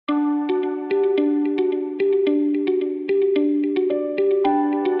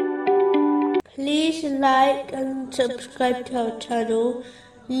like and subscribe to our channel.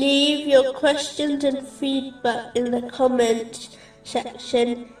 Leave your questions and feedback in the comments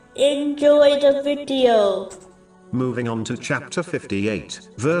section. Enjoy the video. Moving on to chapter 58,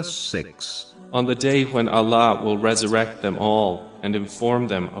 verse 6. On the day when Allah will resurrect them all and inform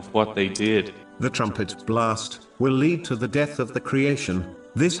them of what they did. The trumpet blast will lead to the death of the creation.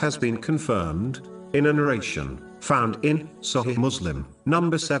 This has been confirmed in a narration found in Sahih Muslim,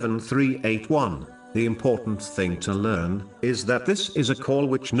 number 7381. The important thing to learn is that this is a call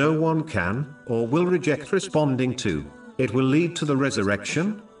which no one can or will reject responding to. It will lead to the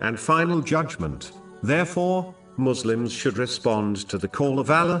resurrection and final judgment. Therefore, Muslims should respond to the call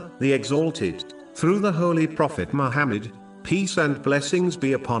of Allah, the Exalted, through the Holy Prophet Muhammad, peace and blessings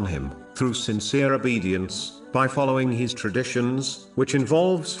be upon him, through sincere obedience, by following his traditions, which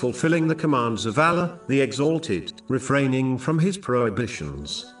involves fulfilling the commands of Allah, the Exalted, refraining from his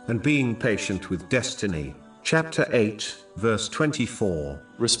prohibitions, and being patient with destiny. Chapter 8, verse 24.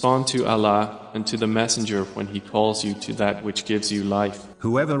 Respond to Allah and to the Messenger when he calls you to that which gives you life.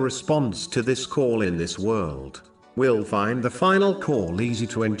 Whoever responds to this call in this world will find the final call easy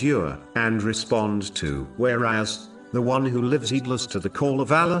to endure and respond to, whereas the one who lives heedless to the call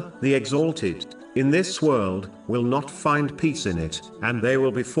of Allah, the Exalted, in this world, will not find peace in it, and they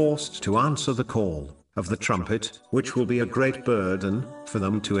will be forced to answer the call of the trumpet, which will be a great burden for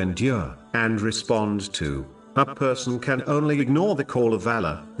them to endure and respond to. A person can only ignore the call of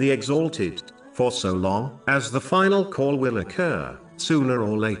Allah, the Exalted, for so long as the final call will occur, sooner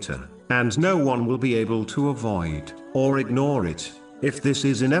or later, and no one will be able to avoid or ignore it. If this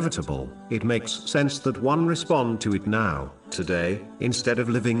is inevitable, it makes sense that one respond to it now, today, instead of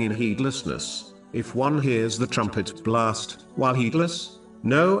living in heedlessness. If one hears the trumpet blast while heedless,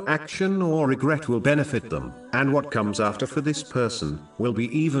 no action or regret will benefit them, and what comes after for this person will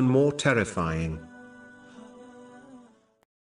be even more terrifying.